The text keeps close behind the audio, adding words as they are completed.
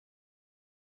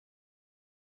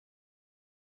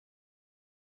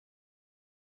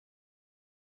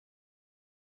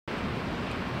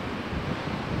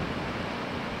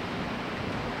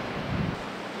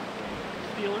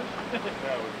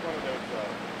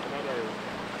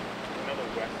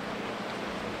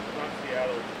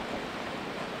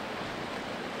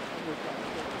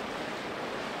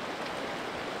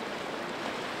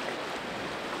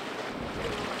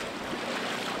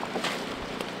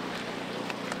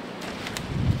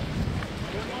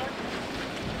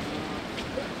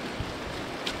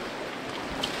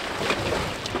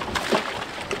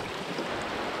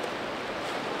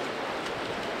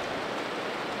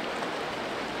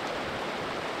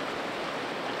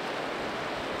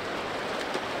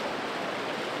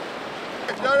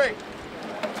Jerry.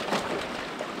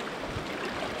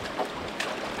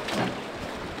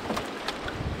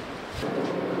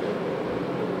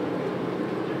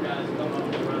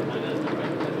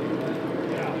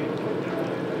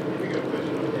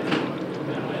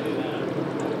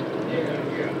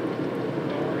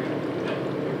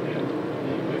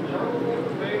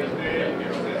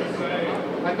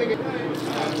 I think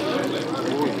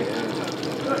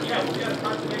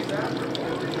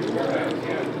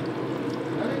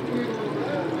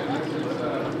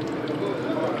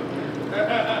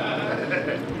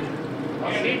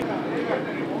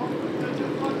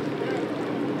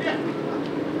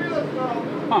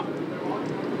Huh.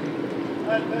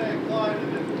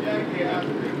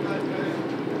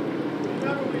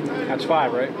 That's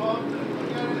 5, right?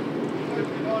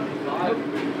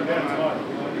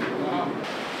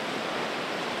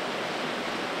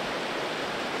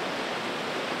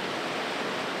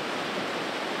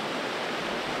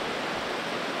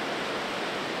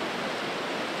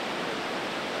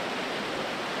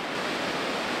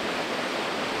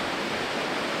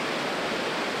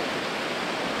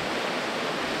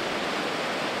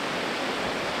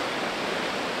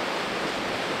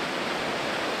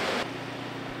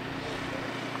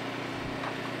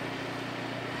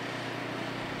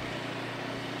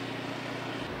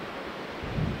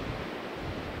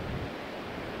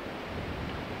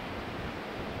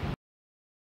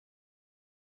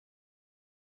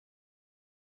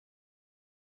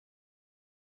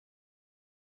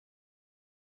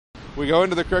 we go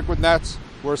into the creek with nets.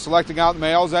 We're selecting out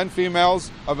males and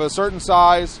females of a certain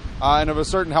size and of a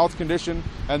certain health condition,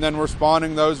 and then we're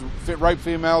spawning those ripe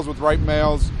females with ripe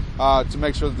males to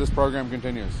make sure that this program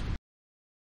continues.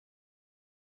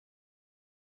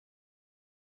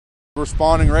 We're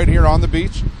spawning right here on the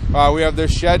beach. We have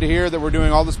this shed here that we're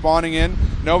doing all the spawning in.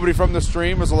 Nobody from the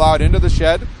stream is allowed into the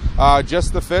shed,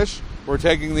 just the fish. We're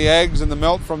taking the eggs and the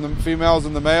milk from the females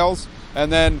and the males. And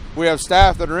then we have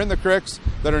staff that are in the creeks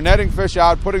that are netting fish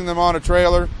out, putting them on a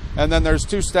trailer. And then there's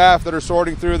 2 staff that are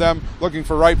sorting through them, looking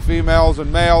for ripe females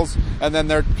and males. And then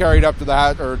they're carried up to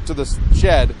the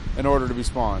shed in order to be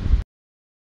spawned.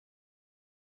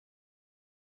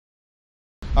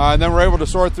 And then we're able to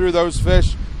sort through those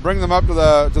fish, bring them up to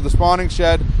the spawning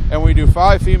shed, and we do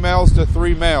 5 females to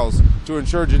 3 males to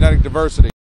ensure genetic diversity.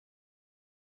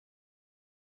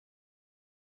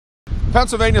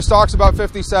 Pennsylvania stocks about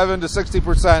 57 to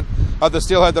 60% of the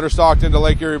steelhead that are stocked into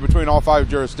Lake Erie between all 5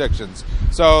 jurisdictions.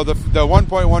 So the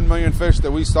 1.1 million fish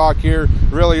that we stock here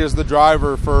really is the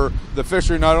driver for the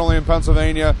fishery, not only in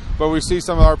Pennsylvania, but we see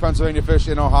some of our Pennsylvania fish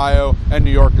in Ohio and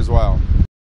New York as well.